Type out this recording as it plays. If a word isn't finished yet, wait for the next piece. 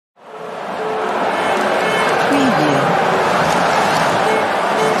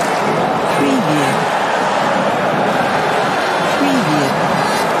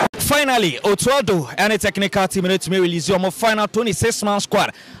Finally, Otuado and a technical team to release your final 26-man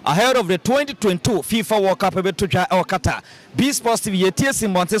squad ahead of the 2022 FIFA World Cup to Qatar. B Sports TV, TS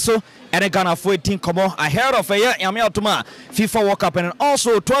in Monteso, and a Ghana 14 come ahead of a year Yamiatuma FIFA World Cup and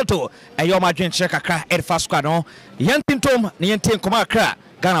also Otuado and your margin check a at fast squad. Yantin Tom, Niantin Komakra,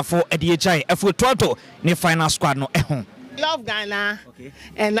 Ghana for a DHI, F Otuado, the final squad. No, I love Ghana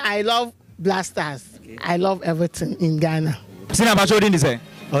and I love Blasters. I love everything in Ghana.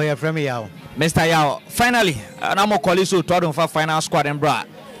 Oh yeah, from Yao. Mr. Yao, finally, I'm going to call you for final squad and bra.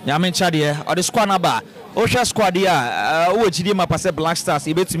 Yamin Chadia, or the squad number. Osha squad here, OGD pass Black Stars,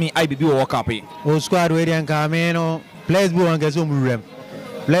 he bet me IBB World Cup. Oh, squad waiting and Camino, players go and get some rem.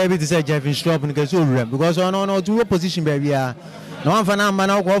 Play with the Jeff in Strop and get some rem because on no two position, baby. No one for now,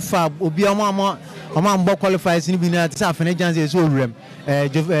 man, I'll go fab, will be a mama. Among more qualifies in the South and agency is all rem.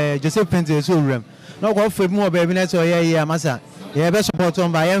 Joseph Pente is all rem. No go for more baby, that's all, yeah, Massa. Yeah, best support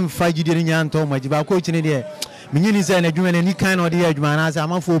on by M5 didn't yan to my Jiba coaching in there. Minini said, and doing any kind of the edge man as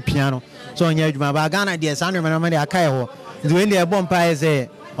I'm for piano. So on your Bagana, dear Sandra, and Akayo. Doing their bonfire say,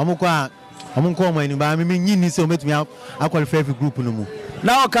 Omukwa, Omunko, and by me, so met me out. I qualify for group no more.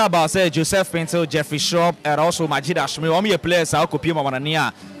 Now, Kaba said Joseph Pinto, Jeffrey Shop, and also Majida Shmi. Omi players are copying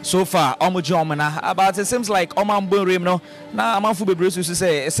Manania. So far, Omo Jomana. But it seems like Omambo Rimno. Now, Amanfu Bruce to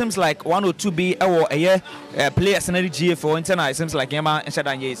say it seems like 1 or 2 be a year players in the GF for internet. It seems like Yama and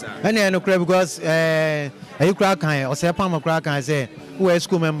Shadan Yes. And then, because you crack or say Palmer crack and say, who is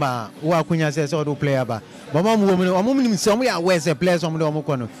school member, who are Queen says, or do play about. But one woman, a woman, somewhere where's a place on the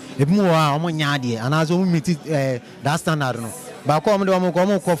Omokono. If more on Yadi, and as we meet that standard. But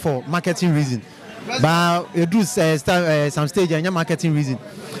come for marketing reason. But you do some stage and your marketing reason.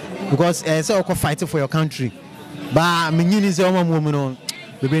 Because so fighting for your country. But me is a woman on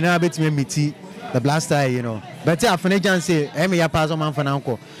we now bet me meet the blaster, you know. But yeah, for agency, I pass on man for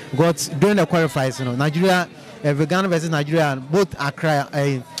uncle. Got during the qualifiers, you know. Nigeria, Ghana versus Nigeria, both Accra,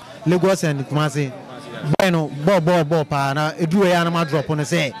 Lagos and Kumasi. You know, ball, pa. Do a animal drop on the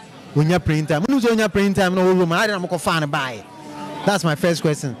say. When you're print time, when you're print time, no room. I don't know fan buy. That's my first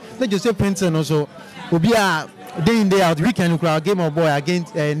question. Let's just say Princeton also will be a day in day out weekend crowd game of boy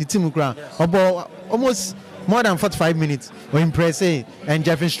against the team crowd about almost more than 45 minutes or impressive and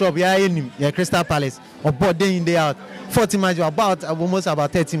Jeffrey Strop yeah Crystal Palace about day in day out 40 matches about almost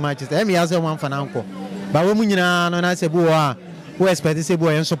about 30 matches. Let me ask one for uncle. But when you know I say boy who expect to say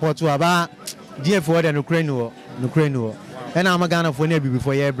boy and support to about GF and Ukraine and I'm a Ghana for never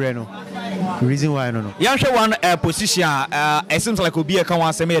before year Breno. Reason why I don't know. Yansha one position. It seems like Obi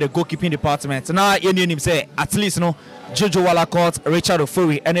can say the goalkeeping department. Now you need him say at least no Jojo Walacott, Richard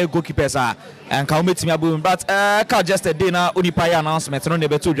Ofori, and the goalkeepers are and can meet me aboom. But can't just a day now. Unipaya announcement. No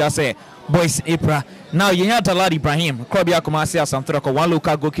never to just say boys April. Now you have Talad Ibrahim, Krobia Kumasi as Samtrako, one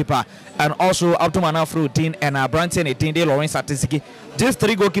local goalkeeper, and also Abdulman Afro-Din and Branton Etinde Lawrence Atisiki. These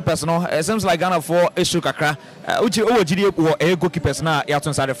 3 goalkeepers, no, it seems like Ghana for Ishukakra. Uchi OGD or a goalkeepers now,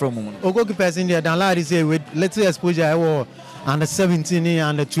 Yaton side from Moon. Goalkeepers in there, Dan say with little exposure or under 17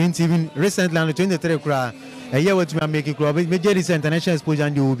 and 20, even recently under 23 cry. A year what we are making club, major international exposure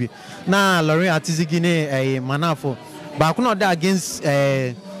and you will be. Now, Lawrence Atisiki, a manafo, but I could not die against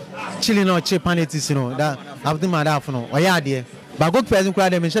chilling or cheap penalties, you know, that Abdulman Afro, or yeah, dear. But good person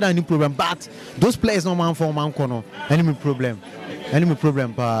cried them and said any problem. But those players no man for man corner. Any problem.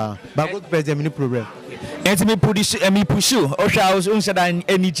 But good person any problem. And me push you. Osha was unsaid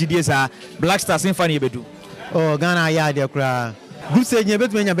any GDS Black Stars in funny bedu. Oh, Ghana yeah dear cry. Good say you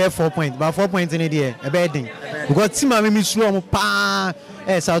bet when you bet 4 points, but 4 points in a day, a bedding. Because Tima me slow pa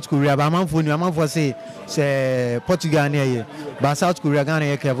South Korea, but I'm for say Portugal near you. But South Korea,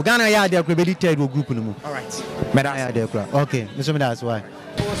 Ghana, careful. Ghana, yeah, they're pretty third group. All right. Okay, that's why.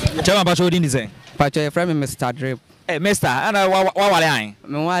 Tell me about what you say. But your friend, Mr. Drip. Hey, Mister, and what I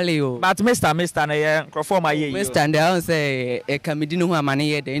but Mr. Crofoma, Mr. and I say a comedian who are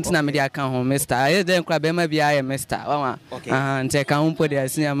money at the internet media account, Mr. I then grab him, maybe I am Mr. Okay, and take a put the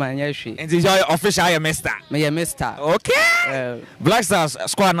senior man, yes, and this is your official Mr. May Mr. Okay, Black Stars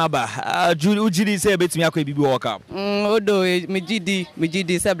squad number. Judy say, bet me, I could be walk up. Although me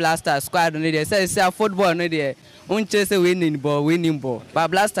GD say Blaster squad, and they say football, no, there. Chase a winning ball. But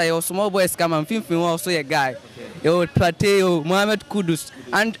Blaster, your small boys come and film also a guy. Your Pateo, Mohamed Kudus,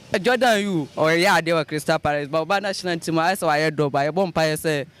 and Jordan you, or yeah, they were Crystal Palace, but national team, I saw a door by a bonfire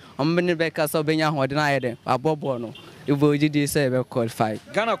say, I'm many Beckers of Benya who denied them, a Bobono. If GD say we're qualified.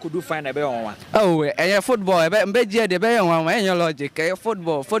 Ghana could do find a better one. Oh, and your football, I bet the better one, and your logic,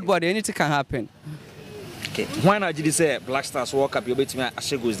 football, anything can happen. Okay. Why not did you say Black Stars World Cup? You bet me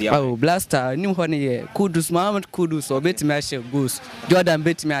a goes the Oh, Black Star, new honey, Kudus, Mohammed Kudus, or bet me a share goose. Jordan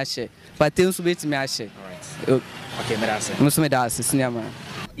bet me a share, but things bet me a share. Okay, Muslim das is Niama.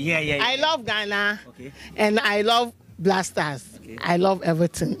 Yeah. I love Ghana, and I love Black Stars. I love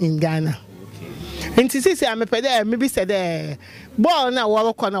everything in Ghana. And to see, I'm a pede, maybe said, born a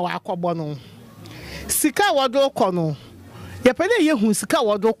wall corner, wako bono. Sika wado kono. Ya pede ye sika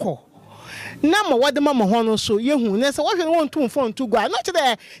wado ko. Na ma wade mama hono so ye na se wo hwe won tum phone to gwa. No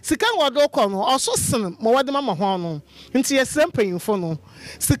kire sika wado kono oso sen ma wade mama hono. Nti ye sempanyimfo no.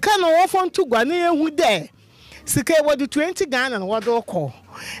 Sika no wo phone to gwa na ye de. Sika wade 20 Ghana na wado ko.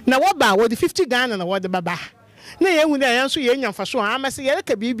 Na wo ba wade 50 Ghana na wade baba. Na ye hu na ye nso ye nyamfa so amase ye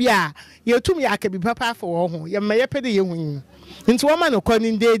ka bibia ye tum ya ka bi papa for wo ho. Ye ma ye pede ye hu. Nti wo ma no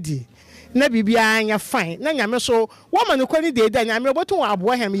koni ndedi. Na bibia anya fine na nyame so woman no kwani de da nyame obotu wa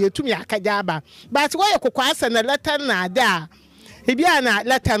abo hem yetumi akaja aba but wo yekokwa asa na letter na ada bibia na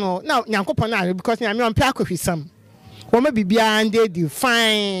letter no na nyankopon na because nyame on pia kohwisam woma bibia ande di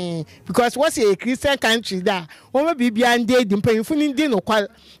fine because what's a Christian country da woma bibia ande di mpanyimfu ni ndi no kwa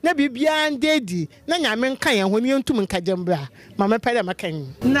na bibia ande di na nyame nka ye ho ni ntum nka jembra mama pele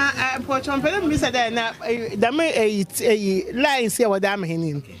makan na pocho pele mi say na da me lines here wada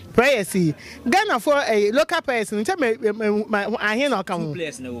amhenin prayer see Ghana for a local person tell me ahen no kan two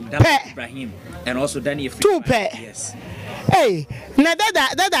players na Ibrahim and also Daniel two pair yes. Hey, na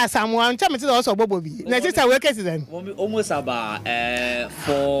that someone tell me to also Bobobi. Na sister we case then. Almost about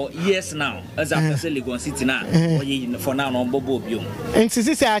 4 years now. As after Legon City now. For now on Bobobi. And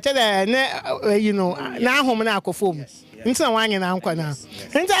sister I tell you know na home na akofom. Nti na wanye na nkwa na.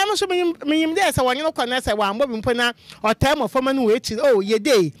 Nti am so me there say wanye no kwana say wa mbobim pona o time of forman we chi oh ye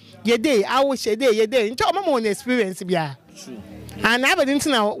day I will share day ye day. Nti o mama on experience bia. True. And I didn't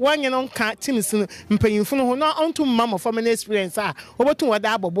know one young teams in paying for no onto mama from an experience. Over to what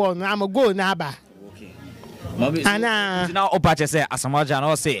double born, I'm a go naba. Okay. And now, Opacha say, as a margin,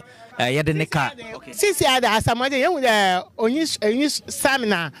 or say, Yadineka. Sisi ada asamaje ye onyi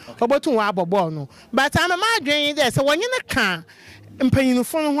stamina obotu wa abobo but am ma dwen there so wonye ne ka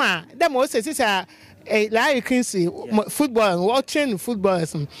mpanyinfo ho a dem o se sisi like you can see football watching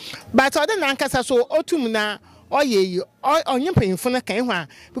footballers but other than kasa so otum na oye onye mpanyinfo na kan ho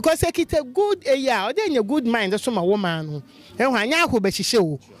because e kita good eya o dey good mind so ma woman no e ho anya ho be hihye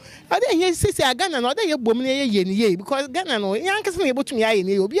o ade nye sisi Ghana no ade ye bom na ye ni because Ghana no yankese na ebotum ya ye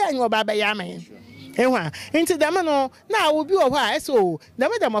ni obi anyo ba ba ya man ehwa nti dem no na obi o ho a eso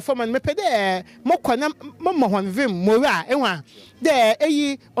dem forman me pede mokona mo vim mora ehwa de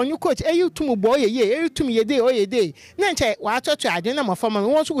eyi onyu coach eyi tum bo ye eyi tum ye dey o ye dey na nche wa atoto ade na mo forman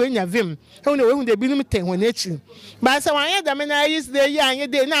won so we nya vim ehwa na we hu de binum ten ho na echi ba se wan ye dem na yi dey ye anye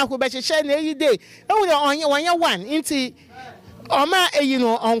dey na akwo be hye na eyi dey ehwa na onye wan one nti Oma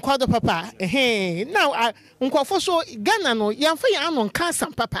no onkwado papa now nkwofo so Ghana no yamfa ya anon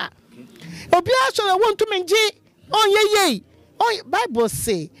kansan papa obi aso na won to menji on ye Bible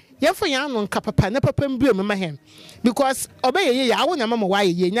say yamfa ya anon ka papa na papa mbio mema hem because obey ye awo na mama wa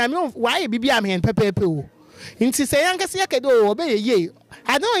ye nya me wa ye bibia am hen papa o nti se yankase yakedo obey ye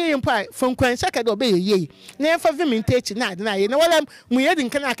adon ye mpa from kwan shakedo obey ye na yamfa vim ntechi na ade na ye na wala mu ye din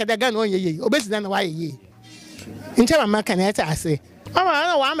kana akada Ghana on ye obesi na wa ye Inche mama kaneta ase. Mama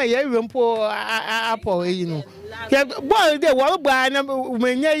na wa ma ye wempo apo you know. Ya boy dey wo gba na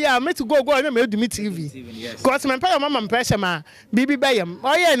menye ya me to go na me do me TV. Cause me pay mama pressure ma bibi bayam.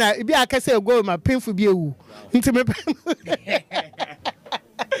 O ye na bi akase go ma painful bi ewu. Nti me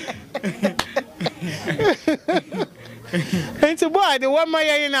Nti boy dey wo ma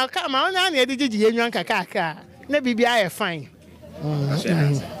ye na come on na e digigi ye nwan kakaka. Na bibi aye fine.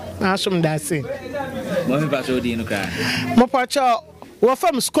 Asum that say. Mommy pacho di no cry. Mo pacho we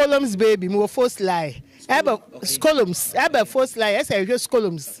from Scolums baby, mo first lie. Eba Scolums, eba first lie. I say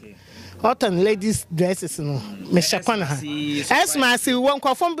Scolums. Hot and ladies dresses no. Me shakwana ha. Es ma si won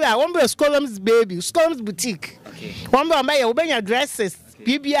kwa from bra, won bra Scolums baby, Scolums boutique. Okay. Won bra ma ye obenya dresses,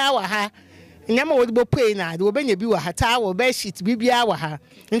 bibia wa ha. Nyama wo bo pay na, de obenya bi wa ha, ta wo be sheet bibia wa ha.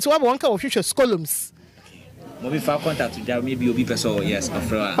 Nti wo won ka wo hwehwe Scolums. Maybe for contact with them, maybe you'll be person, yes,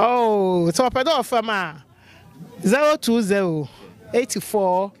 offer. Oh, so I offer ma 020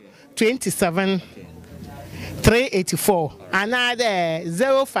 84 27 384. Another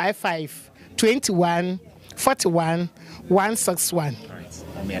 055 21 41 161.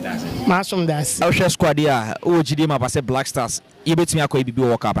 Masum das. I'll share squad here. Oh, GD ma pass Black Stars. You bet me a coy be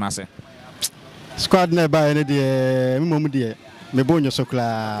work up and I say. Squad never any day. Me bonyo so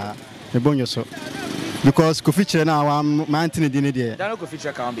kla. Me bonyo so. because Kofi Chere now I'm Anthony Dini there. Daniel Kofi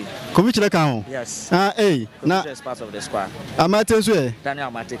Chere can be. Kofi Chere can. Yes. Hey, now is part of the squad. Amate so. Daniel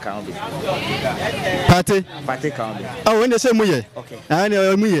Amate can be. Pate can be. Oh, when they say muye. Okay. And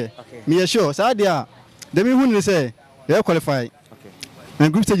muye. Okay. Me sure. So dia. Dem who say they qualify. Okay.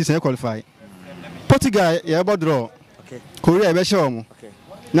 And group stages they qualify. Portugal you about draw. Okay. Korea be sure mo. Okay.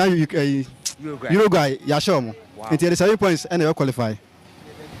 Now Uruguay ya sure mo. Until the 7 points and they qualify.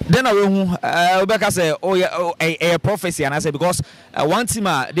 Then I will Obeka say, oh yeah, a prophecy, and I say because one team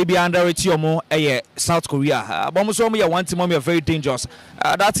they be under it more South Korea. But almost one team are very dangerous.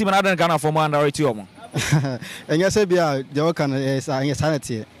 That team another Ghana for more under it And you say, be a joke and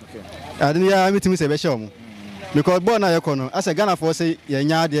sanity. I didn't hear me say, because born a corner as a Ghana for say,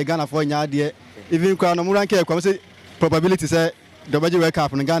 Ghana for Yadia, even Crown Muranke, probability say. The budget wake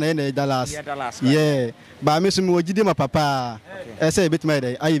up in Ghana and Dallas. Yeah, but I miss him with Jidima Papa. I say a bit my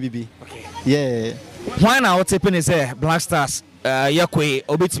day, IBB. Yeah. Why now tipping is Black Stars, Yakwe,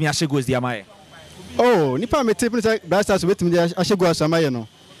 obit me Ashigos Diamai. Oh, Nipa me tipping Black Stars with me, Ashigos Samayano.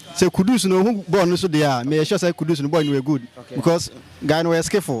 Say Kudus no who born so they are. May I sure say Kudus no boy were good because Ghana were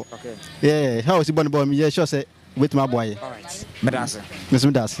skillful. Yeah, how was he born? Me, I sure say with my boy. All right, Medasa. Miss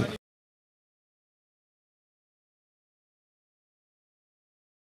Medasa.